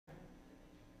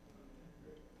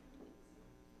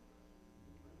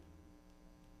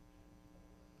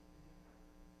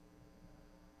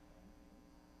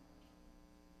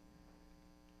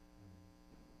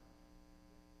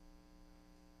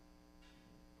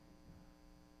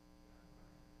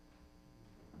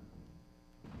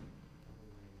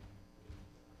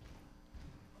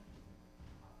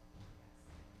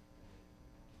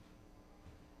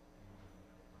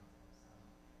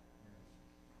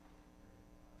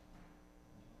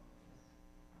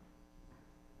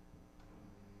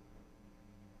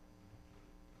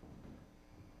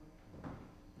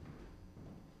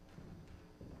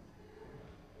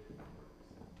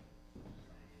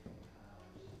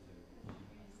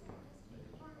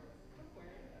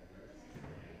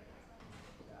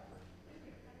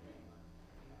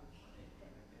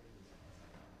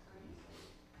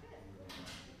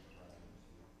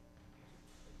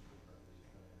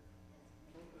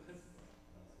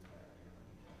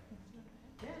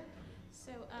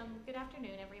good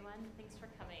afternoon, everyone. Thanks for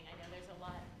coming. I know there's a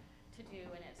lot to do,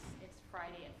 and it's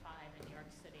Friday at 5 in New York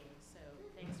City, so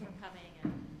thanks for coming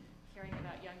and hearing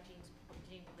about Jean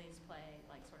Lee's play,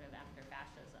 like sort of after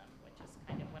fascism, which is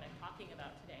kind of what I'm talking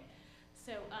about today.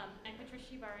 So I'm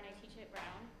Patricia Ybarra, and I teach at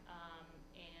HowlRound,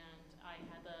 and I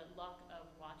had the luck of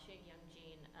watching young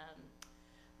Jean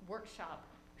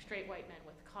workshop straight white men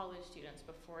with college students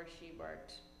before she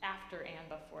worked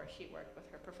with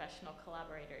her professional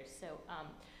collaborators. So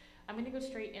I'm going to go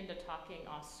straight into talking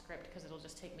off script because it'll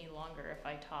just take me longer if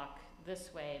I talk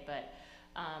this way, but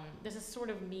this is sort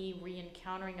of me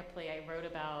re-encountering a play I wrote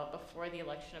about before the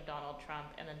election of Donald Trump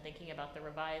and then thinking about the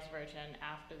revised version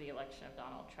after the election of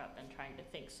Donald Trump and trying to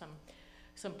think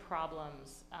some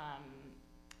problems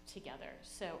together.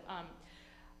 So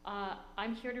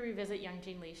I'm here to revisit young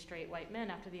Jean Lee's straight white men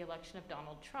after the election of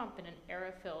Donald Trump in an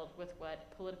era filled with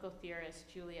what political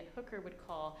theorist Juliet Hooker would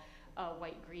call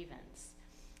white grievance,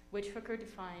 which Hooker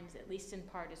defines, at least in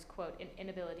part, as, quote, an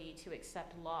inability to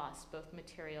accept loss, both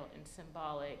material and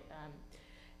symbolic.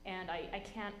 And I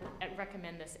can't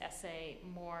recommend this essay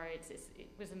more. It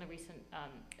was in the recent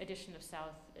edition of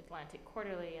South Atlantic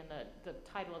Quarterly, and the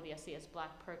title of the essay is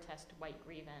Black Protest, White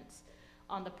Grievance,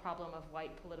 on the problem of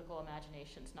white political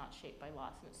imaginations not shaped by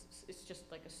loss. And it's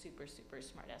just like a super, super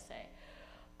smart essay.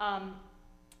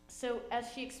 So as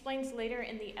she explains later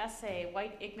in the essay,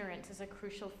 white ignorance is a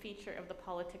crucial feature of the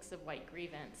politics of white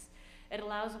grievance. It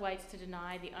allows whites to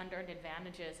deny the unearned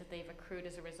advantages that they've accrued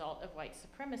as a result of white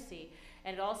supremacy,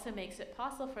 and it also makes it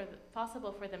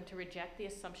possible for them to reject the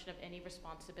assumption of any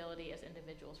responsibility as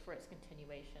individuals for its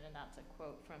continuation, and that's a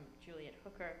quote from Juliet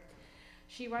Hooker.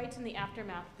 She writes in the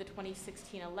aftermath of the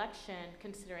 2016 election,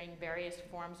 considering various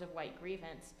forms of white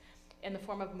grievance in the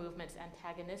form of movements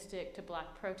antagonistic to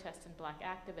black protest and black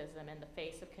activism in the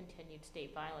face of continued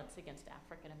state violence against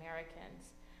African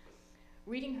Americans.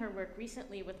 Reading her work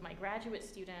recently with my graduate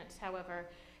students, however,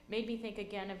 made me think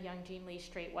again of young Jean Lee's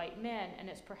straight white men and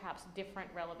its perhaps different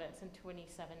relevance in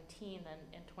 2017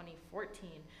 than in 2014,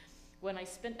 when I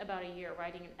spent about a year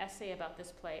writing an essay about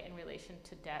this play in relation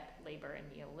to debt, labor, and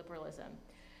neoliberalism.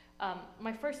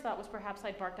 My first thought was perhaps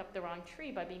I'd barked up the wrong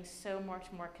tree by being so much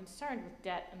more concerned with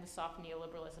debt and the soft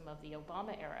neoliberalism of the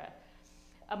Obama era.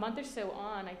 A month or so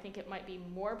on, I think it might be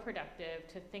more productive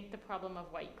to think the problem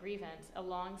of white grievance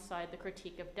alongside the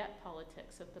critique of debt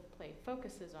politics that the play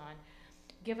focuses on,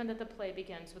 given that the play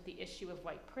begins with the issue of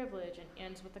white privilege and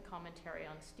ends with a commentary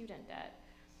on student debt.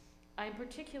 I'm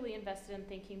particularly invested in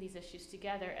thinking these issues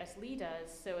together, as Lee does,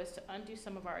 so as to undo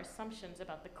some of our assumptions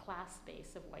about the class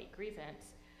base of white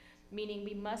grievance, meaning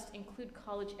we must include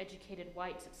college-educated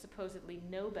whites that supposedly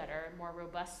know better more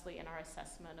robustly in our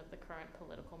assessment of the current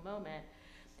political moment.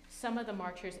 Some of the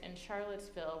marchers in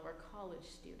Charlottesville were college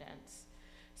students,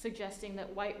 suggesting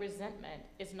that white resentment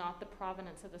is not the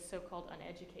provenance of the so-called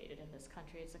uneducated in this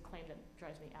country. It's a claim that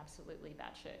drives me absolutely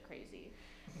batshit crazy.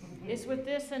 It's with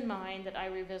this in mind that I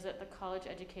revisit the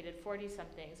college-educated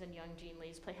 40-somethings in young Jean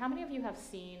Lee's play. How many of you have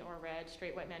seen or read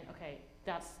Straight White Men? Okay,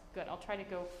 that's good. I'll try to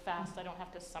go fast. I don't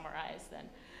have to summarize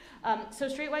then. So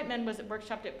Straight White Men was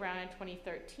workshopped at Brown in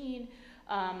 2013.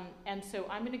 And so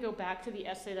I'm going to go back to the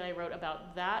essay that I wrote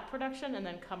about that production and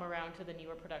then come around to the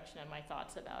newer production and my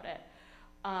thoughts about it.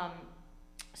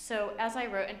 So as I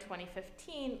wrote in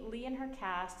 2015, Lee and her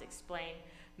cast explain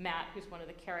Matt, who's one of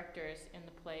the characters in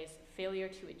the play's failure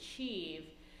to achieve,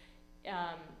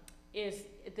 is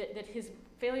that his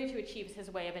failure to achieve is his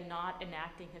way of not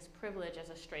enacting his privilege as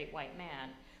a straight white man,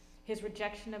 his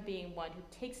rejection of being one who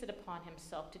takes it upon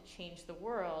himself to change the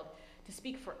world, to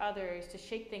speak for others, to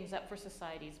shake things up for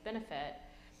society's benefit.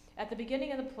 At the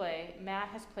beginning of the play, Matt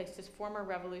has placed his former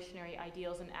revolutionary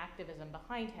ideals and activism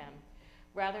behind him.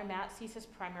 Rather, Matt sees his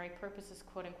primary purpose as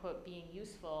quote-unquote being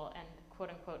useful and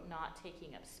quote-unquote not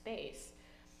taking up space.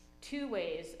 Two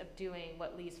ways of doing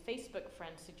what Lee's Facebook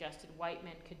friends suggested white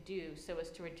men could do so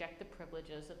as to reject the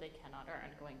privileges that they cannot earn,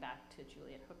 going back to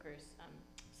Juliet Hooker's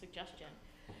suggestion.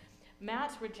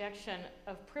 Matt's rejection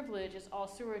of privilege is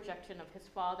also a rejection of his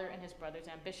father and his brother's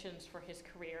ambitions for his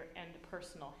career and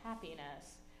personal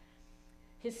happiness.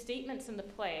 His statements in the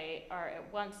play are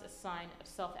at once a sign of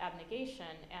self-abnegation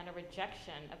and a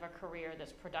rejection of a career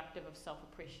that's productive of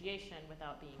self-appreciation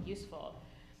without being useful.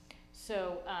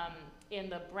 So in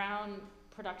the Brown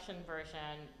production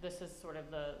version, this is sort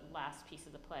of the last piece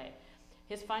of the play.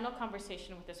 His final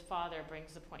conversation with his father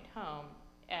brings the point home.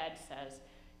 Ed says,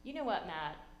 "You know what,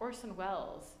 Matt, Orson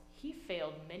Welles, he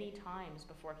failed many times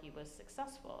before he was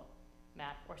successful."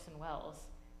 Matt, Orson Welles,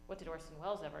 what did Orson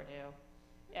Welles ever do?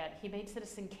 Ed, he made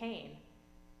Citizen Kane.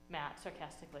 Matt,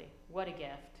 sarcastically, what a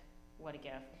gift, what a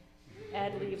gift.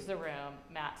 Ed leaves the room,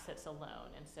 Matt sits alone,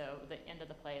 and so the end of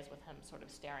the play is with him sort of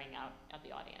staring out at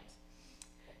the audience.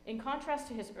 In contrast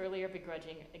to his earlier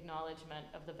begrudging acknowledgement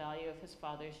of the value of his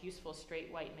father's useful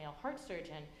straight white male heart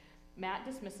surgeon, Matt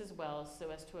dismisses Wells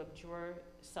so as to abjure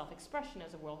self-expression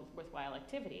as a worthwhile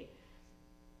activity.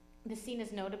 The scene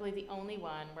is notably the only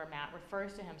one where Matt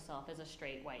refers to himself as a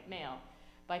straight white male.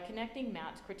 By connecting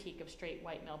Matt's critique of straight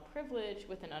white male privilege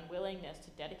with an unwillingness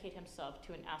to dedicate himself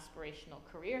to an aspirational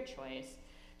career choice,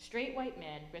 straight white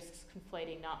men risks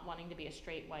conflating not wanting to be a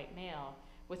straight white male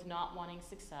with not wanting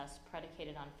success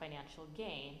predicated on financial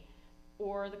gain,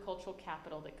 or the cultural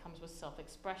capital that comes with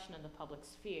self-expression in the public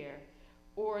sphere,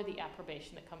 or the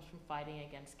approbation that comes from fighting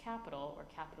against capital or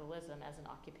capitalism as an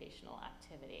occupational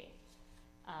activity.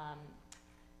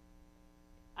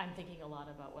 I'm thinking a lot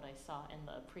about what I saw in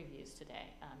the previews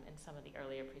today in some of the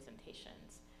earlier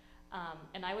presentations.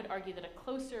 And I would argue that a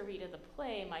closer read of the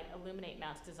play might illuminate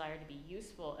Matt's desire to be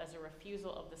useful as a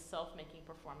refusal of the self-making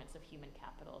performance of human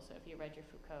capital. So if you read your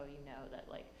Foucault, you know that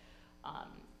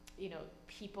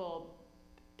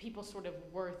people's sort of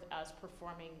worth as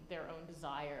performing their own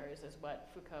desires is what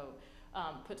Foucault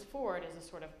puts forward as a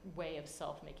sort of way of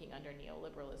self-making under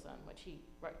neoliberalism, which he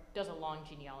does a long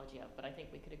genealogy of, but I think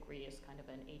we could agree is kind of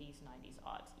an 80s, 90s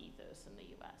odds ethos in the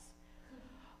US.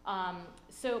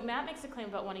 So Matt makes a claim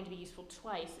about wanting to be useful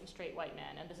twice in Straight White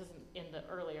Men, and this is in the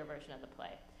earlier version of the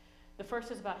play. The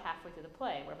first is about halfway through the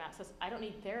play, where Matt says, I don't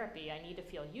need therapy, I need to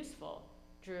feel useful.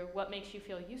 Drew, what makes you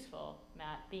feel useful?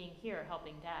 Matt, being here,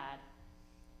 helping Dad.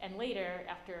 And later,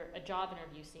 after a job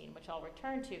interview scene, which I'll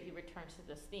return to, he returns to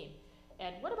this theme.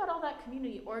 And what about all that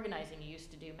community organizing you used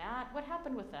to do, Matt? What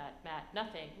happened with that? Matt,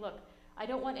 nothing. Look, I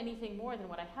don't want anything more than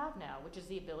what I have now, which is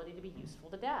the ability to be useful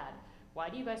to Dad. Why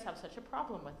do you guys have such a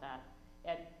problem with that?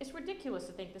 Ed, it's ridiculous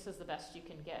to think this is the best you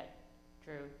can get.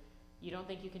 Drew, you don't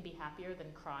think you can be happier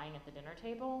than crying at the dinner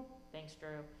table? Thanks,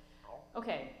 Drew.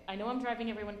 Okay, I know I'm driving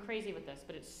everyone crazy with this,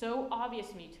 but it's so obvious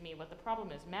to me what the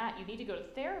problem is. Matt, you need to go to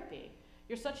therapy.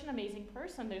 You're such an amazing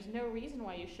person. There's no reason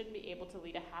why you shouldn't be able to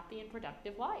lead a happy and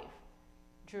productive life.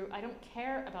 Drew, I don't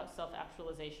care about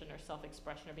self-actualization or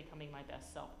self-expression or becoming my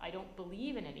best self. I don't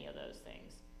believe in any of those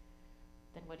things.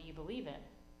 Then what do you believe in?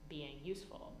 Being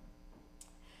useful.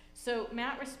 So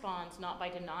Matt responds not by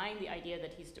denying the idea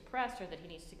that he's depressed or that he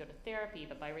needs to go to therapy,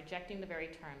 but by rejecting the very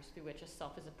terms through which a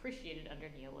self is appreciated under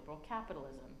neoliberal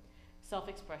capitalism: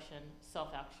 self-expression,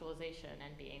 self-actualization,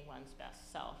 and being one's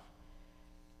best self.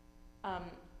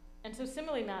 And so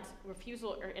similarly, Matt's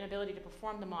refusal or inability to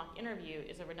perform the mock interview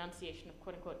is a renunciation of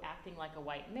quote-unquote acting like a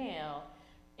white male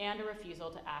and a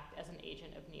refusal to act as an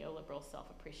agent of neoliberal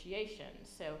self-appreciation.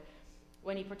 So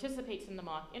when he participates in the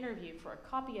mock interview for a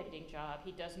copy editing job,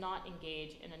 he does not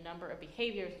engage in a number of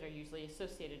behaviors that are usually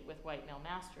associated with white male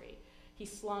mastery. He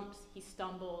slumps, he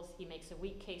stumbles, he makes a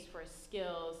weak case for his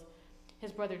skills.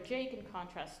 His brother Jake, in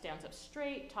contrast, stands up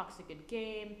straight, talks a good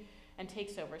game, and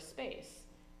takes over space.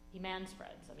 He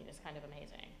manspreads. I mean, it's kind of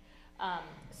amazing.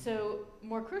 So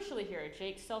more crucially here,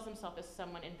 Jake sells himself as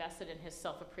someone invested in his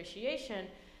self-appreciation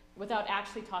without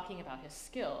actually talking about his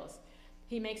skills.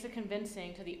 He makes a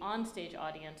convincing to the onstage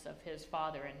audience of his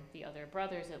father and the other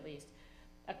brothers, at least,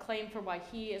 a claim for why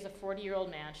he, as a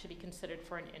 40-year-old man, should be considered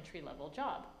for an entry-level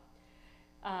job.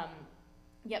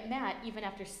 Yet Matt, even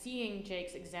after seeing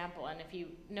Jake's example, and if you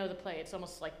know the play, it's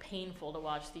almost like painful to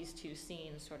watch these two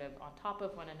scenes sort of on top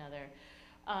of one another.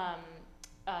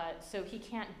 So he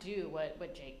can't do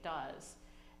what Jake does.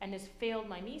 And his failed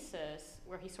mimesis,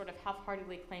 where he sort of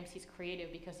half-heartedly claims he's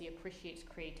creative because he appreciates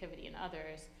creativity in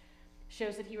others,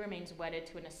 shows that he remains wedded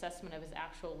to an assessment of his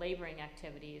actual laboring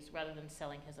activities rather than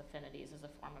selling his affinities as a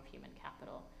form of human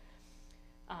capital.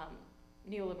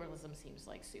 Neoliberalism seems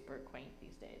like super quaint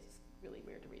these days. It's really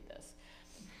weird to read this.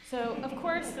 So, of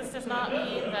course, this does not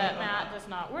mean that Matt does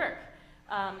not work.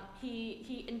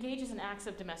 He engages in acts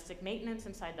of domestic maintenance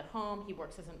inside the home. He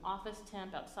works as an office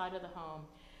temp outside of the home.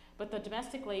 But the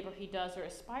domestic labor he does or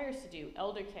aspires to do,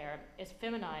 elder care, is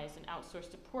feminized and outsourced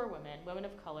to poor women, women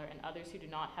of color, and others who do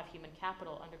not have human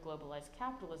capital under globalized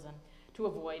capitalism to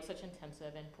avoid such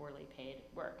intensive and poorly paid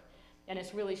work. And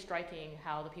it's really striking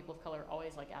how the people of color are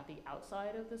always like at the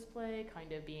outside of this play,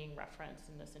 kind of being referenced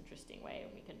in this interesting way,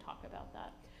 and we can talk about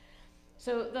that.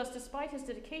 So thus, despite his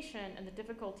dedication and the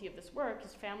difficulty of this work,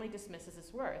 his family dismisses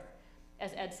his worth.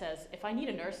 As Ed says, if I need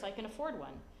a nurse, I can afford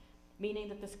one, meaning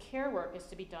that this care work is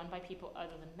to be done by people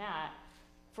other than Matt,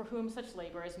 for whom such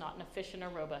labor is not an efficient or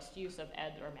robust use of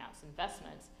Ed or Matt's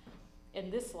investments.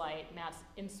 In this light, Matt's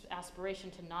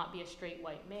aspiration to not be a straight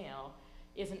white male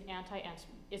is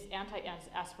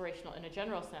anti-aspirational in a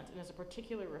general sense, and is a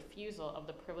particular refusal of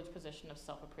the privileged position of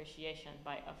self-appreciation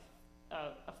by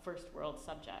a first world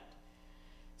subject.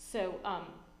 So,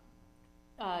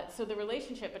 so the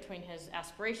relationship between his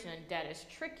aspiration and debt is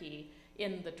tricky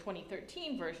in the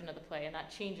 2013 version of the play, and that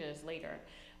changes later.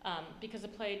 Because the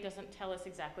play doesn't tell us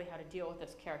exactly how to deal with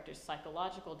its character's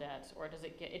psychological debts, or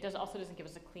also doesn't give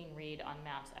us a clean read on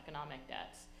Matt's economic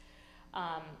debts.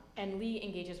 And Lee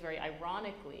engages very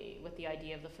ironically with the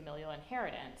idea of the familial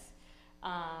inheritance.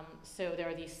 So there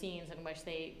are these scenes in which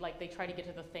they try to get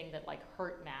to the thing that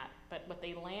hurt Matt, but what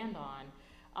they land on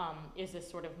is this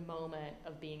sort of moment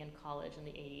of being in college in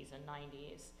the 80s and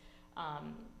 90s.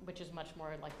 Which is much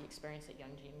more like the experience that young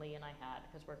Jean Lee and I had,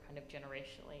 because we're kind of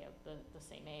generationally of the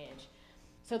same age.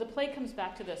 So the play comes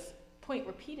back to this point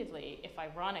repeatedly, if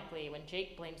ironically, when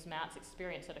Jake blames Matt's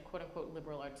experience at a quote-unquote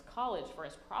liberal arts college for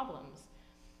his problems.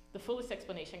 The fullest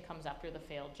explanation comes after the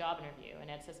failed job interview, and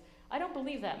Ed says, I don't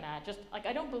believe that, Matt.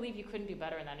 I don't believe you couldn't do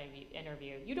better in that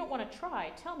interview. You don't want to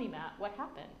try. Tell me, Matt, what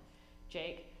happened?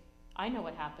 Jake, I know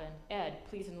what happened. Ed,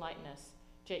 please enlighten us.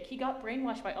 Jake, he got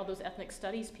brainwashed by all those ethnic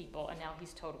studies people, and now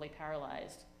he's totally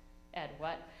paralyzed. Ed,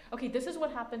 what? Okay, this is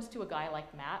what happens to a guy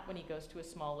like Matt when he goes to a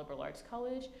small liberal arts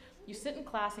college. You sit in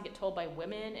class and get told by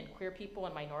women and queer people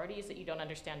and minorities that you don't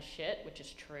understand shit, which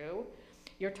is true.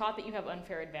 You're taught that you have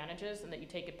unfair advantages and that you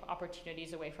take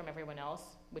opportunities away from everyone else,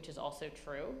 which is also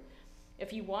true.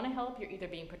 If you want to help, you're either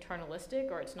being paternalistic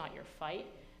or it's not your fight.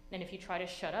 And if you try to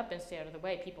shut up and stay out of the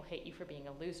way, people hate you for being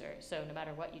a loser. So no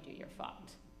matter what you do, you're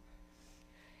fucked.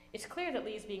 It's clear that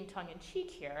Lee is being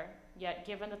tongue-in-cheek here, yet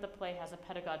given that the play has a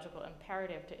pedagogical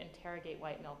imperative to interrogate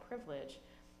white male privilege,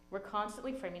 we're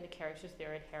constantly framing the characters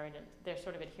their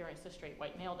sort of adherence to straight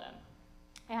white maledom.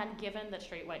 And given that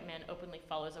straight white men openly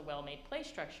follows a well-made play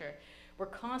structure, we're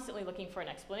constantly looking for an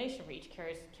explanation for each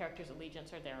character's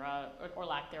allegiance or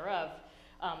lack thereof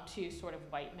to sort of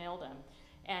white maledom.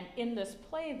 And in this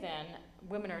play then,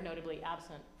 women are notably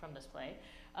absent from this play.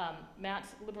 Matt's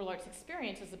liberal arts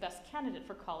experience is the best candidate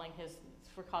for causing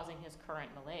his current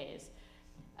malaise.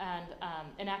 And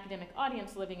an academic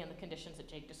audience living in the conditions that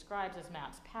Jake describes as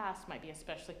Matt's past might be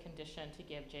especially conditioned to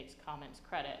give Jake's comments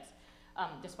credits,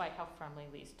 despite how firmly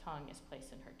Lee's tongue is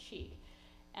placed in her cheek.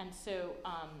 And so,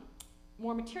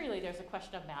 more materially, there's a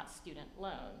question of Matt's student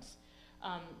loans.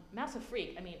 Matt's a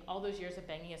freak. I mean, all those years of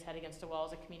banging his head against a wall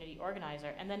as a community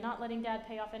organizer, and then not letting Dad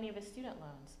pay off any of his student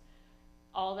loans.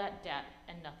 All that debt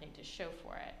and nothing to show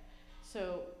for it.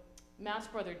 So Matt's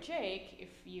brother Jake, if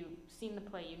you've seen the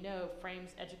play, you know,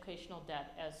 frames educational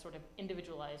debt as sort of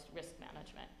individualized risk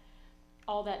management.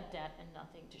 All that debt and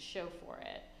nothing to show for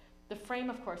it. The frame,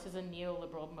 of course, is a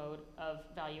neoliberal mode of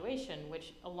valuation,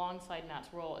 which alongside Matt's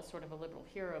role as sort of a liberal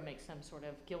hero makes him sort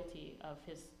of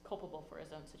culpable for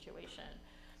his own situation.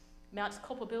 Matt's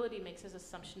culpability makes his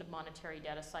assumption of monetary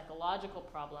debt a psychological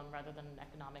problem rather than an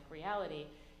economic reality,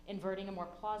 inverting a more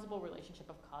plausible relationship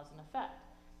of cause and effect.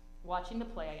 Watching the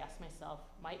play, I asked myself,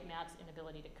 might Matt's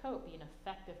inability to cope be an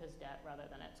effect of his debt rather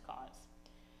than its cause?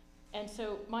 And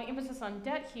so my emphasis on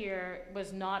debt here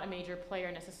was not a major player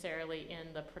necessarily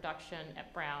in the production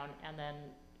at Brown, and then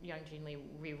young Jean Lee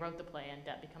rewrote the play and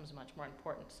debt becomes much more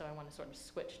important, so I want to sort of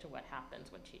switch to what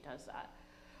happens when she does that.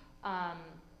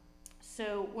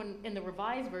 So when in the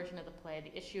revised version of the play,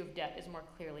 the issue of debt is more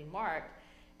clearly marked,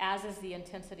 as is the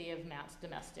intensity of Matt's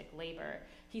domestic labor.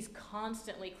 He's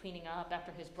constantly cleaning up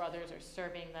after his brothers are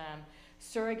serving them,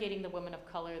 surrogating the women of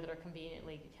color that are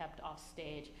conveniently kept off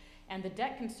stage. And the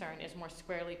debt concern is more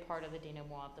squarely part of the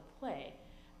denouement of the play.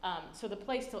 So the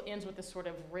play still ends with this sort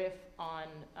of riff on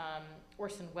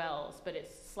Orson Welles, but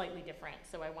it's slightly different.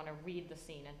 So I want to read the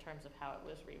scene in terms of how it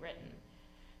was rewritten.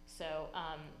 So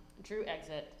Drew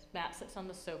exits. Matt sits on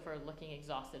the sofa looking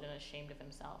exhausted and ashamed of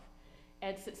himself.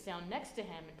 Ed sits down next to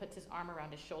him and puts his arm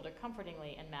around his shoulder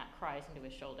comfortingly, and Matt cries into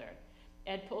his shoulder.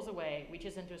 Ed pulls away,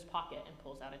 reaches into his pocket, and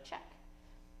pulls out a check.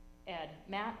 Ed,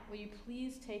 Matt, will you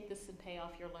please take this and pay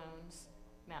off your loans?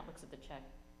 Matt looks at the check.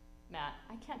 Matt,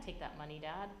 I can't take that money,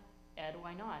 Dad. Ed,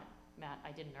 why not? Matt,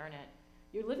 I didn't earn it.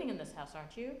 You're living in this house,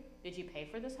 aren't you? Did you pay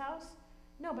for this house?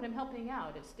 No, but I'm helping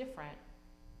out. It's different.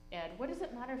 Ed, what does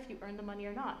it matter if you earn the money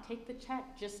or not? Take the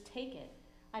check. Just take it.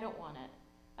 I don't want it.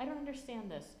 I don't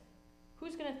understand this.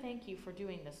 Who's going to thank you for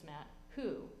doing this, Matt?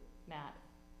 Who? Matt.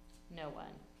 No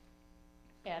one.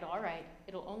 Ed, all right.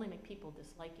 It'll only make people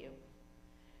dislike you.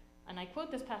 And I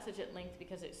quote this passage at length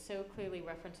because it so clearly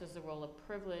references the role of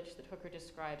privilege that Hooker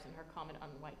describes in her comment on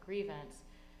white grievance,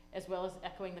 as well as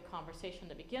echoing the conversation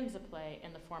that begins the play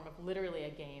in the form of literally a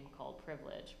game called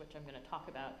Privilege, which I'm going to talk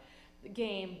about. The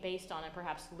game, based on and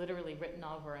perhaps literally written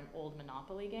over an old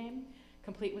Monopoly game,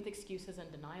 complete with excuses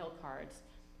and denial cards,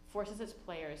 forces its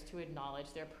players to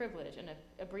acknowledge their privilege. And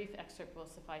a brief excerpt will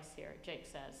suffice here. Jake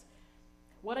says,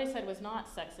 what I said was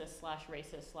not sexist slash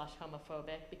racist slash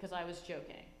homophobic because I was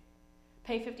joking.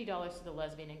 Pay $50 to the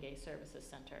Lesbian and Gay Services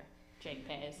Center. Jake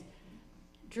pays.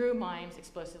 Drew mimes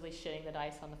explosively shitting the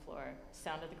dice on the floor.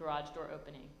 Sound of the garage door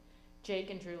opening.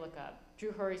 Jake and Drew look up.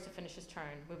 Drew hurries to finish his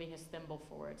turn, moving his thimble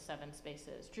forward 7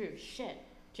 spaces. Drew, shit.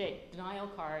 Jake, denial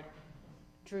card.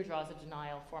 Drew draws a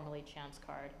denial, formerly chance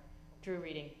card. Drew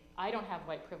reading, I don't have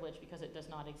white privilege because it does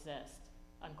not exist,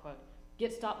 unquote.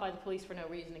 Get stopped by the police for no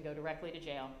reason and go directly to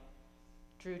jail.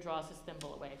 Drew draws his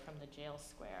thimble away from the jail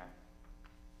square.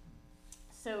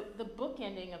 So the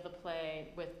bookending of the play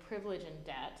with privilege and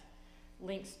debt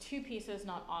links 2 pieces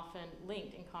not often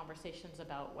linked in conversations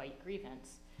about white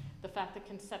grievance. The fact that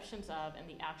conceptions of and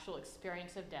the actual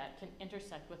experience of debt can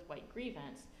intersect with white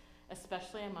grievance,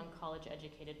 especially among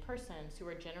college-educated persons who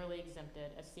are generally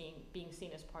exempted as being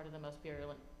seen as part of the most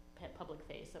virulent public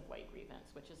face of white grievance,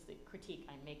 which is the critique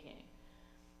I'm making.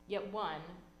 Yet one,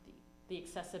 the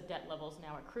excessive debt levels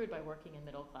now accrued by working and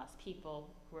middle-class people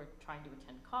who are trying to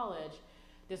attend college,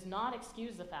 does not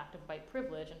excuse the fact of white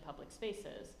privilege in public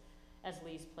spaces, as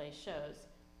Lee's play shows.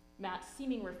 Matt's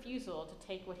seeming refusal to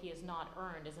take what he has not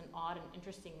earned is an odd and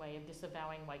interesting way of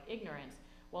disavowing white ignorance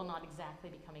while not exactly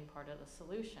becoming part of the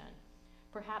solution.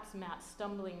 Perhaps Matt's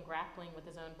stumbling, grappling with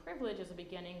his own privilege is a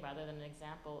beginning rather than an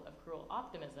example of cruel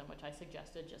optimism, which I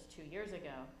suggested just 2 years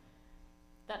ago.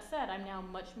 That said, I'm now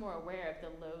much more aware of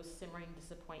the low, simmering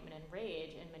disappointment and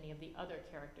rage in many of the other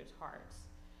characters' hearts.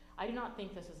 I do not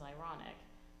think this is ironic.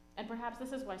 And perhaps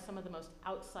this is why some of the most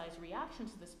outsized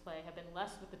reactions to this play have been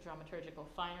less with the dramaturgical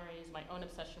fineries, my own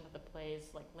obsession with the plays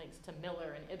like links to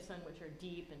Miller and Ibsen, which are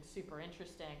deep and super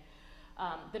interesting,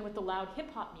 than with the loud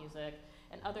hip-hop music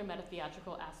and other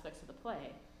meta-theatrical aspects of the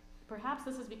play. Perhaps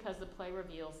this is because the play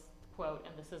reveals, quote,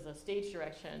 and this is a stage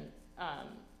direction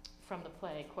from the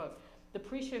play, quote, the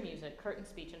pre-show music, curtain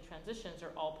speech, and transitions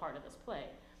are all part of this play.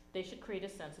 They should create a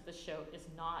sense that the show is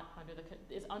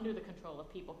under the control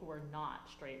of people who are not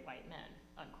straight white men,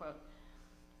 unquote.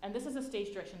 And this is a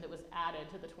stage direction that was added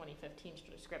to the 2015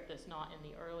 script that's not in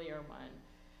the earlier one.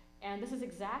 And this is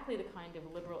exactly the kind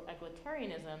of liberal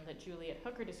egalitarianism that Juliet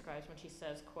Hooker describes when she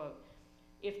says, quote,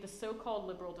 if the so-called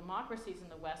liberal democracies in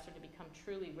the West are to become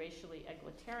truly racially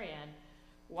egalitarian,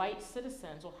 white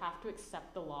citizens will have to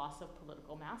accept the loss of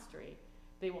political mastery.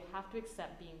 They will have to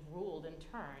accept being ruled in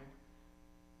turn.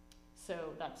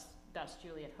 So that's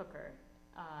Juliet Hooker.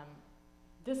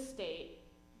 This state,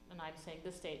 and I'm saying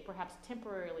this state, perhaps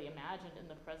temporarily imagined in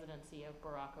the presidency of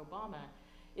Barack Obama,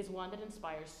 is one that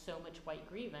inspires so much white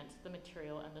grievance at the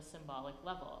material and the symbolic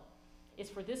level. It's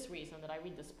for this reason that I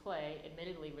read this play,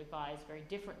 admittedly revised very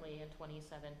differently in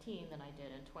 2017 than I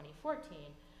did in 2014.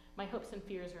 My hopes and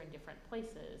fears are in different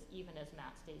places, even as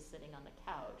Matt stays sitting on the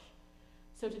couch.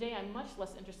 So today I'm much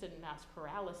less interested in Matt's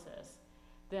paralysis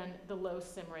than the low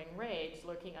simmering rage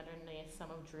lurking underneath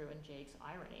some of Drew and Jake's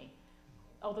irony.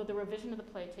 Although the revision of the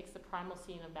play takes the primal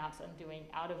scene of Matt's undoing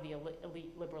out of the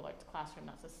elite liberal arts classroom,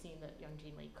 that's a scene that young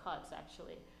Jean Lee cuts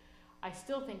actually, I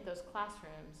still think those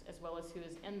classrooms, as well as who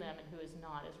is in them and who is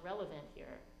not, is relevant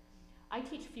here. I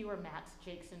teach fewer Matts,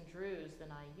 Jakes, and Drews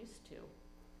than I used to.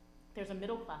 There's a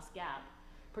middle class gap,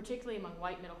 particularly among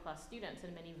white middle class students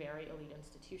in many very elite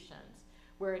institutions,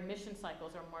 where admission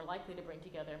cycles are more likely to bring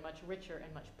together much richer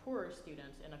and much poorer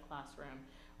students in a classroom.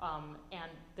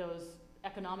 And those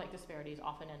economic disparities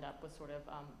often end up with sort of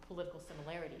political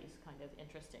similarities, kind of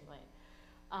interestingly.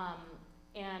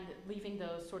 And leaving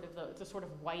those sort of the sort of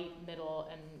white middle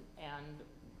and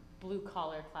blue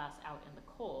collar class out in the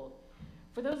cold.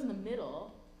 For those in the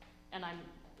middle, and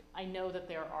I know that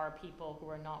there are people who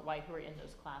are not white who are in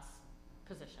those class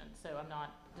positions, so I'm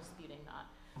not disputing that.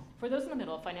 For those in the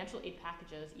middle, financial aid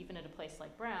packages, even at a place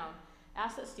like Brown,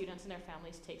 ask that students and their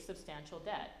families take substantial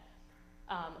debt,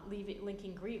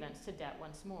 linking grievance to debt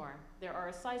once more. There are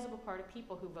a sizable part of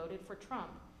people who voted for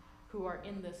Trump who are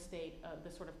in this state of the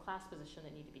sort of class position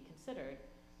that need to be considered.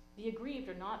 The aggrieved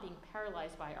are not being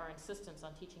paralyzed by our insistence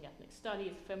on teaching ethnic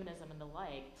studies, feminism, and the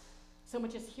like, so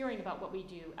much as hearing about what we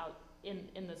do out in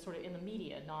the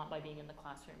media, not by being in the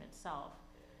classroom itself.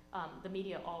 The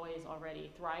media always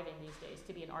already thriving these days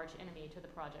to be an arch enemy to the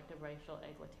project of racial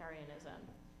egalitarianism.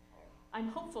 I'm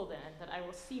hopeful then that I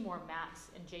will see more Matts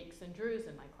and Jakes and Drews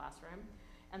in my classroom,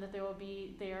 and that they will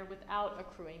be there without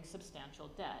accruing substantial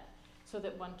debt, so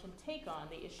that one can take on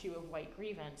the issue of white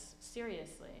grievance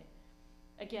seriously.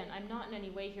 Again, I'm not in any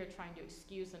way here trying to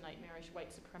excuse the nightmarish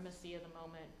white supremacy of the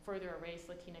moment, further erase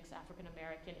Latinx, African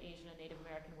American, Asian, and Native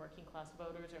American working class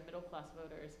voters or middle class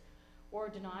voters, or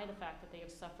deny the fact that they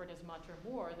have suffered as much or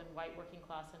more than white working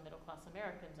class and middle class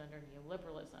Americans under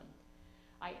neoliberalism.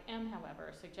 I am,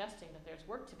 however, suggesting that there's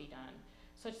work to be done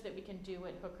such that we can do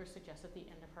what Hooker suggests at the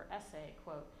end of her essay,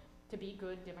 quote, to be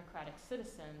good democratic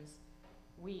citizens,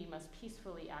 we must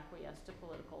peacefully acquiesce to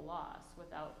political loss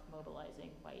without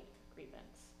mobilizing white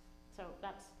grievance. So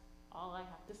that's all I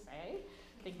have to say.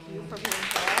 Thank you for being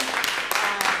here.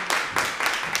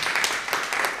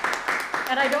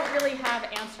 And I don't really have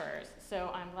answers, so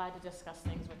I'm glad to discuss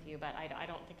things with you, but I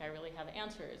don't think I really have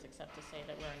answers except to say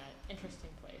that we're in an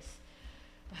interesting place.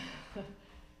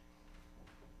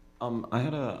 I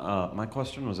had my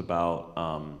question was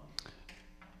about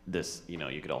this,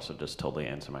 you could also just totally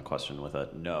answer my question with a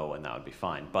no, and that would be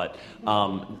fine. But,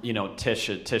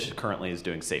 Tish currently is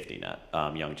doing Safety Net,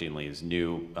 Young Jean Lee's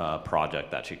new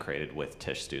project that she created with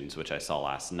Tish students, which I saw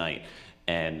last night.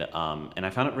 And I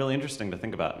found it really interesting to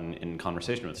think about in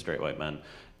conversation with straight white men.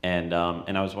 And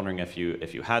I was wondering if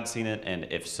you had seen it, and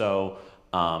if so,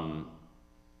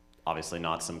 obviously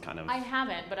not some kind of... I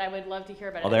haven't, but I would love to hear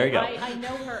about it. Oh, there you go. I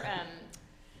know her...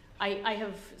 I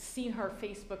have seen her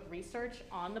Facebook research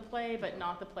on the play, but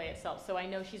not the play itself. So I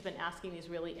know she's been asking these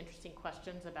really interesting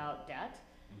questions about debt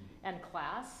and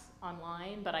class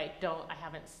online, but I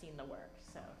haven't seen the work,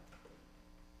 so.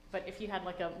 But if you had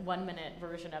like a 1-minute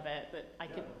version of it that I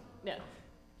could, yeah.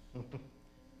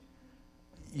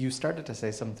 You started to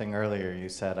say something earlier. You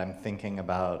said, I'm thinking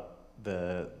about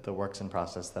the works in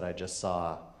process that I just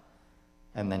saw,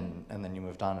 and then you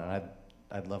moved on, and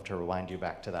I'd love to rewind you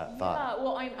back to that thought. Yeah,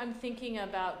 well, I'm thinking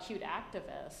about cute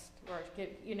activist, or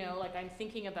like I'm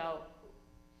thinking about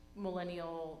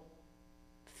millennial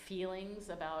feelings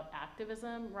about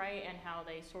activism, right, and how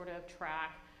they sort of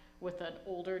track with an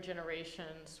older generation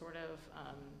sort of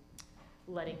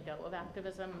letting go of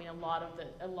activism. I mean, a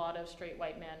lot of straight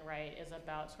white men, right, is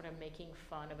about sort of making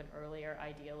fun of an earlier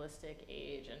idealistic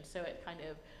age, and so it kind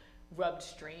of rubbed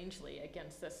strangely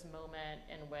against this moment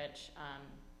in which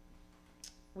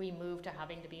we move to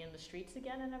having to be in the streets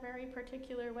again in a very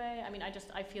particular way. I mean, I just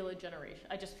feel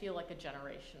like a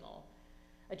generational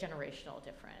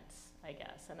difference, I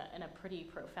guess, and a pretty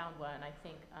profound one. I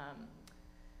think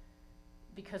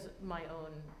because my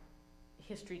own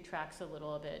history tracks a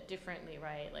little bit differently,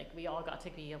 right? Like we all got to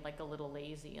be like a little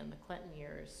lazy in the Clinton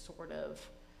years, sort of,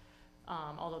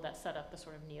 although that set up the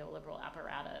sort of neoliberal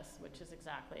apparatus, which is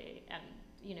exactly, and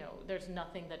there's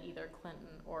nothing that either Clinton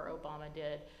or Obama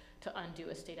did to undo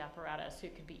a state apparatus who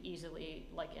could be easily,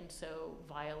 like, and so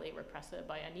vilely repressive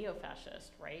by a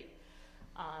neo-fascist, right?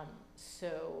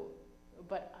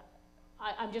 But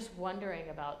I'm just wondering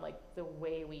about, like, the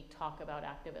way we talk about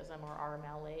activism or our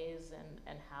malaise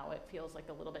and how it feels like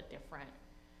a little bit different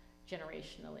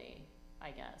generationally, I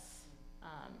guess,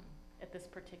 at this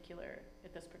particular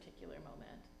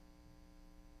moment.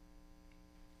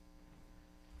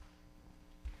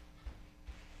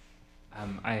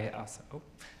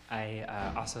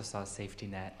 I also saw Safety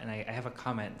Net, and I have a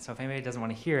comment. So if anybody doesn't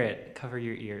want to hear it, cover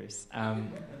your ears.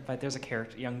 But there's a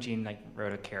character, Young Jean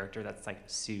wrote a character that's like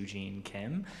Sue Jean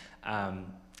Kim,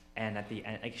 and at the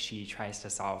end, she tries to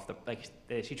solve the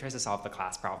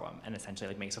class problem, and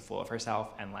essentially makes a fool of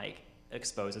herself and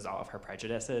exposes all of her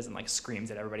prejudices and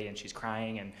screams at everybody, and she's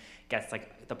crying and gets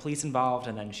the police involved,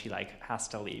 and then she has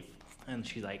to leave. And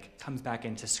she comes back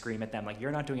in to scream at them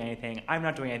you're not doing anything, I'm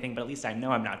not doing anything, but at least I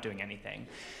know I'm not doing anything.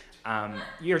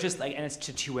 You're just and it's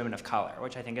to two women of color,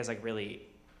 which I think is really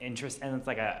interesting. And it's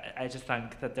I just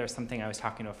think that there's something I was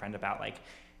talking to a friend about,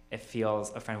 it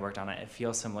feels, a friend worked on it, it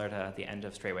feels similar to the end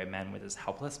of Straight White Men with his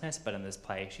helplessness, but in this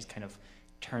play she's kind of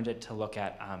turned it to look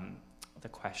at the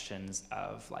questions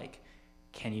of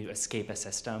can you escape a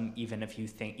system even if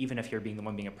you're being the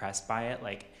one being oppressed by it?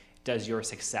 Does your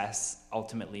success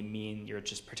ultimately mean you're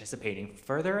just participating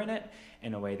further in it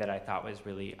in a way that I thought was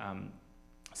really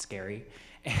scary?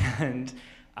 And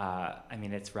I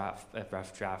mean, it's a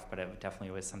rough draft, but it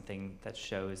definitely was something that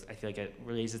shows, I feel it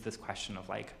raises this question of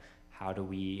how do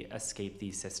we escape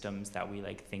these systems that we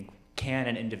think, can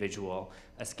an individual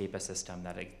escape a system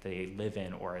that they live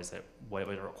in, or is it what it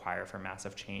would require for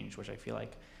massive change, which I feel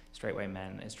Straight White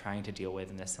Men is trying to deal with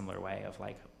in a similar way of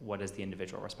what is the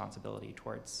individual responsibility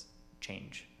towards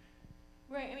change.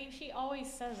 Right, I mean, she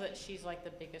always says that she's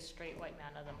the biggest straight white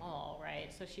man of them all,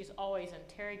 right? So she's always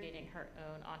interrogating her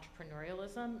own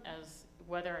entrepreneurialism as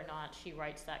whether or not she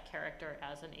writes that character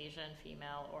as an Asian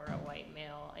female or a white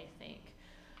male, I think.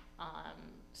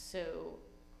 So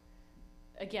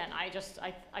again, I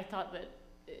thought that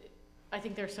I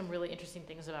think there's some really interesting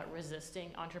things about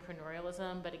resisting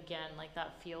entrepreneurialism, but again,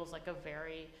 that feels like a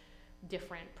very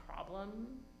different problem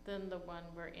than the one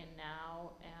we're in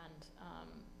now, and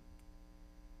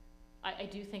I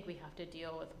do think we have to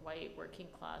deal with white working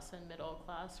class and middle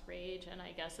class rage, and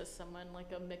I guess as someone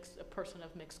like a person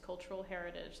of mixed cultural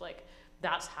heritage, like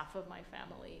that's half of my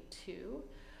family too.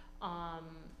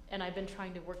 And I've been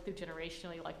trying to work through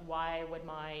generationally, like why would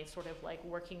my sort of like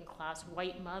working class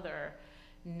white mother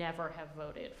never have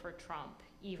voted for Trump,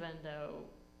 even though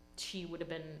she would have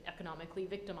been economically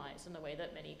victimized in the way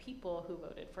that many people who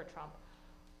voted for Trump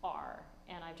are.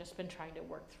 And I've just been trying to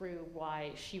work through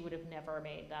why she would have never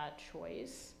made that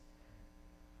choice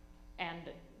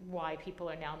and why people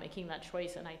are now making that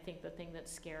choice. And I think the thing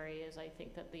that's scary is I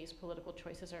think that these political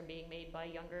choices are being made by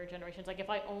younger generations. Like if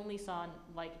I only saw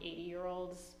like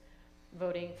 80-year-olds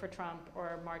voting for Trump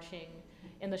or marching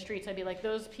in the streets, I'd be like,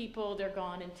 those people, they're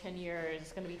gone in 10 years,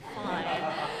 it's gonna be fine.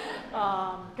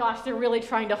 Gosh, they're really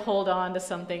trying to hold on to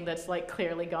something that's like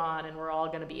clearly gone and we're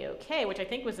all gonna be okay, which I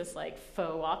think was this like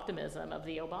faux optimism of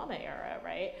the Obama era,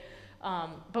 right?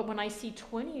 But when I see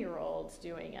 20-year-olds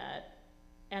doing it,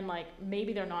 and like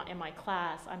maybe they're not in my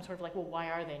class, I'm sort of like, well,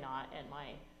 why are they not in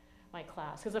my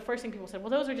class? Because the first thing people said, well,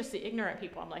 those are just the ignorant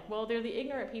people. I'm like, well, they're the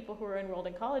ignorant people who are enrolled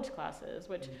in college classes,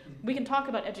 which we can talk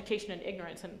about education and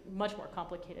ignorance in much more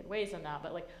complicated ways than that,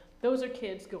 but like those are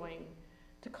kids going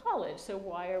to college, so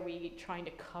why are we trying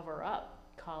to cover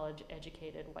up college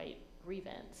educated white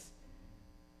grievance?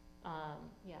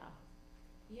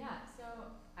 Yeah, so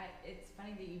it's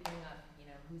funny that you bring up,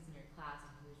 who's in your class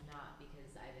and who's not,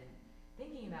 because I've been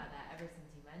thinking about that ever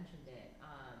since you mentioned it.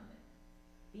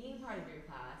 Being part of your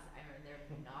class, I remember there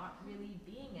not really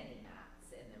being any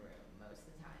maths in the room most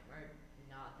of the time, or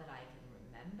not that I can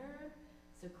remember,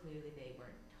 so clearly they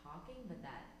weren't talking, but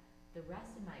that the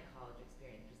rest of my college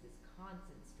experience was this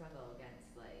constant struggle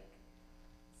against like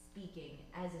speaking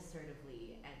as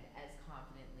assertively and as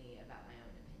confidently about my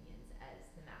own opinions as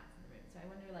the maths in the room. So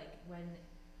I wonder, like, when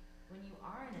you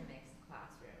are in a mixed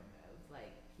classroom of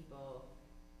like people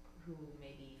who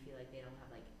maybe feel like they don't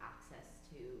have like access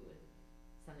to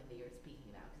something that you're speaking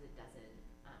about because it doesn't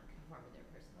conform with their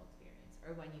personal experience,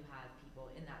 or when you have people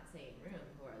in that same room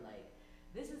who are like,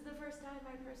 this is the first time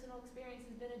my personal experience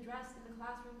has been addressed in the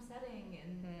classroom setting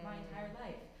in my entire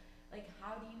life. Like,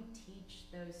 how do you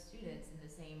teach those students in the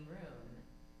same room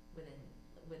with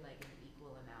like an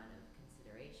equal amount of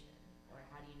consideration, or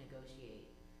how do you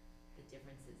negotiate the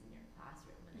differences in your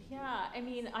classroom when they I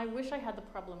mean, I wish I had the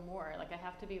problem more. Like, I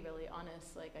have to be really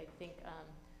honest. Like, I think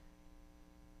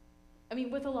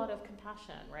with a lot of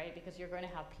compassion, right? Because you're going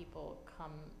to have people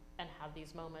come and have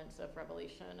these moments of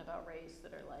revelation about race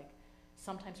that are like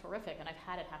sometimes horrific. And I've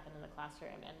had it happen in the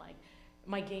classroom, and like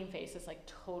my game face is like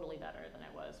totally better than it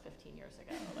was 15 years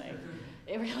ago. Like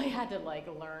it really had to like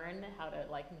learn how to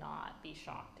like not be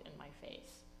shocked in my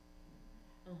face.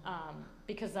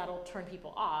 Because that'll turn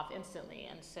people off instantly.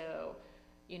 And so,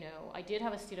 I did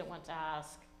have a student once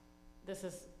ask,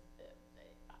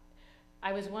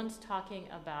 I was once talking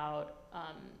about,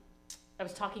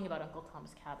 Uncle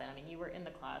Tom's Cabin. I mean, you were in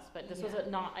the class, but this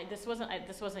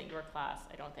wasn't your class,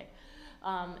 I don't think.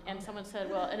 And someone said,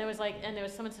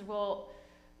 someone said, well,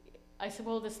 I said,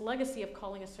 well, this legacy of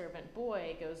calling a servant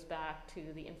boy goes back to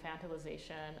the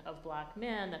infantilization of black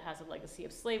men that has a legacy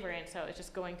of slavery. And so it's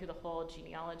just going through the whole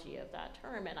genealogy of that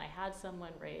term. And I had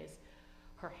someone raise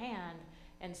her hand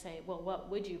and say, well, what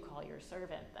would you call your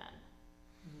servant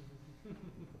then?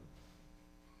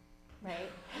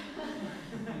 Right?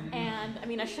 And I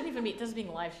mean, I shouldn't even this is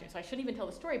being live streamed, so I shouldn't even tell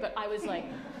the story, but I was like,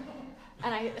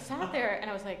 and I sat there and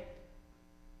I was like,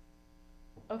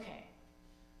 okay.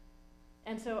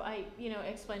 And so I,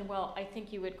 explained, well, I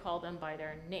think you would call them by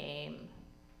their name,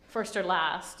 first or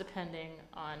last, depending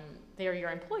on, they're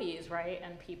your employees, right?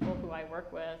 And people who I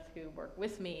work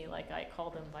with me, like I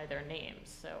call them by their names.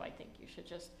 So I think you should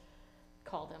just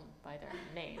call them by their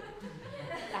name,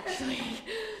 actually.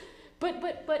 But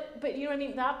you know what I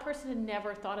mean? That person had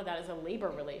never thought of that as a labor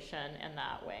relation in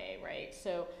that way, right?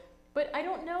 So, but I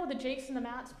don't know, the Jakes and the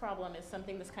Matts problem is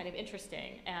something that's kind of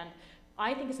interesting. And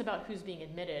I think it's about who's being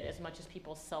admitted as much as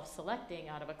people self-selecting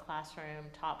out of a classroom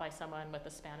taught by someone with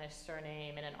a Spanish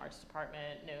surname in an arts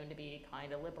department known to be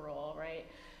kind of liberal, right?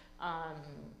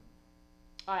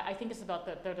 I think it's about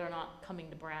that they're not coming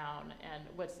to Brown. And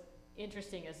what's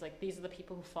interesting is like these are the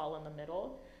people who fall in the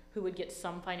middle, who would get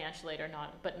some financial aid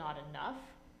but not enough,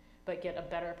 but get a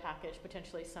better package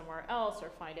potentially somewhere else or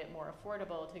find it more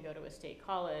affordable to go to a state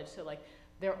college. So like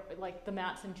they're like the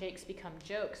Matts and Jakes become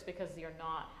jokes because you're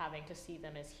not having to see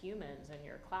them as humans in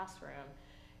your classroom.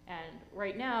 And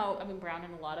right now, I mean, Brown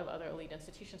and a lot of other elite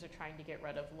institutions are trying to get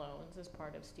rid of loans as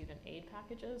part of student aid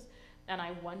packages. And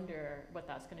I wonder what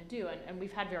that's going to do. And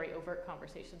we've had very overt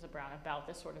conversations at Brown about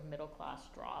this sort of middle class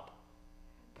drop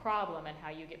problem and how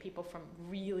you get people from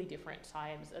really different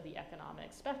sides of the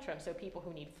economic spectrum. So people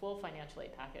who need full financial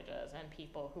aid packages and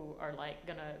people who are like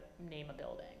gonna name a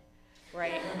building,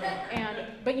 right?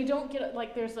 But you don't get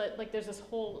like there's this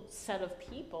whole set of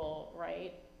people,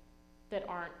 right, that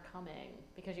aren't coming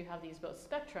because you have these both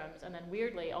spectrums, and then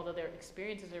weirdly, although their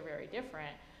experiences are very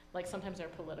different, like sometimes their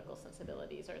political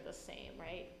sensibilities are the same,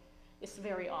 right? It's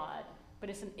very odd, but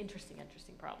it's an interesting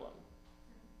problem.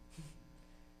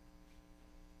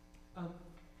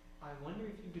 I wonder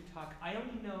if you could talk. I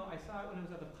only know I saw it when it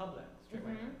was at the public straight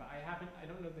away, but I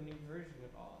don't know the new version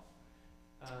at all.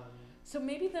 So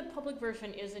maybe the public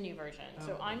version is a new version.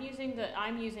 So okay. I'm using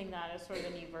that as sort of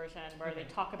the new version where they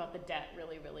talk about the debt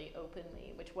really, really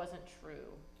openly, which wasn't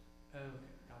true Okay,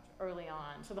 gotcha. early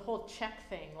on. So the whole check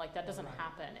thing, like that doesn't Right.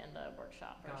 happen in the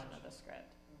workshop version of Gotcha. the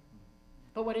script.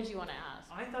 But what did you want to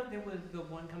ask? I thought there was the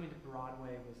one coming to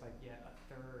Broadway was like yet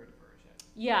a third version.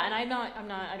 Yeah, and I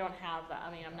don't have that.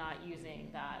 I mean, I'm not using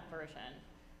that version.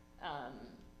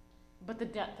 But the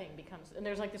debt thing becomes, and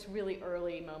there's like this really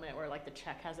early moment where like the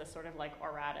check has this sort of like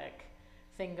erratic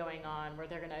thing going on where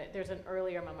there's an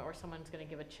earlier moment where someone's gonna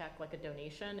give a check, like a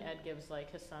donation. Ed gives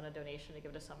like his son a donation to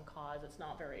give to some cause. It's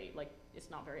not very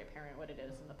apparent what it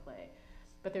is in the play.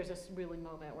 But there's this really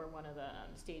moment where one of the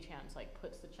stagehands like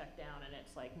puts the check down, and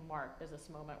it's like marked as this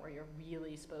moment where you're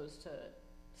really supposed to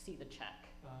see the check,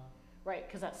 right?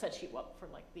 Because that sets you up for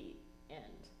like the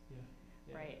end,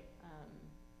 Yeah. right?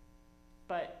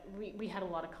 But we had a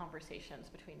lot of conversations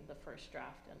between the first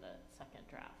draft and the second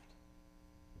draft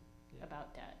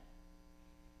about debt.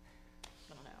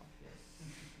 I don't know. Yeah.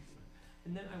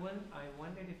 And then I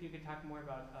wondered if you could talk more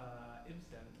about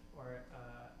Ibsen or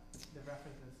the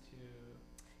references to.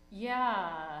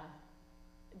 Yeah,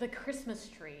 the Christmas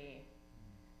tree.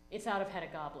 It's out of Hedda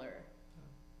Gabler.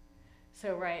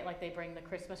 So, right, like they bring the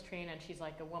Christmas tree in, and she's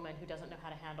like a woman who doesn't know how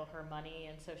to handle her money,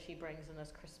 and so she brings in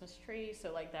this Christmas tree.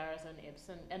 So like there's an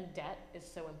Ibsen, and debt is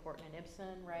so important in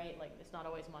Ibsen, right? Like it's not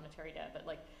always monetary debt, but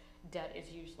like debt is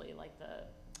usually like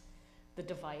the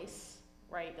device,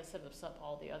 right, that sets up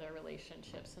all the other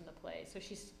relationships in the play. So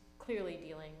she's clearly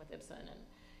dealing with Ibsen, and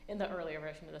in the earlier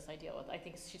version of this I deal with, I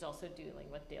think she's also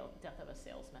dealing with death of a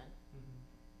salesman.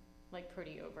 Like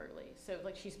pretty overtly. So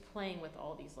like she's playing with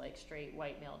all these like straight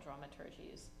white male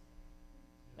dramaturgies.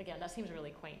 Again, that seems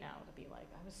really quaint now to be like,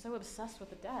 I was so obsessed with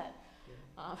the debt.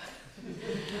 I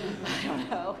don't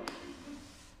know.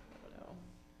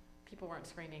 People weren't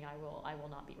screaming, I will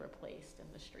not be replaced in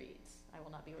the streets. I will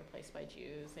not be replaced by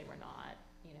Jews. They were not,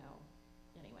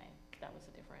 anyway, that was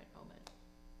a different moment.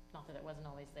 Not that it wasn't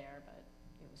always there, but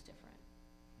it was different,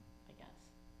 I guess.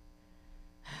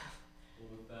 Well,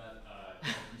 with that,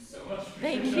 thank you so much.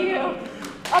 Thank you.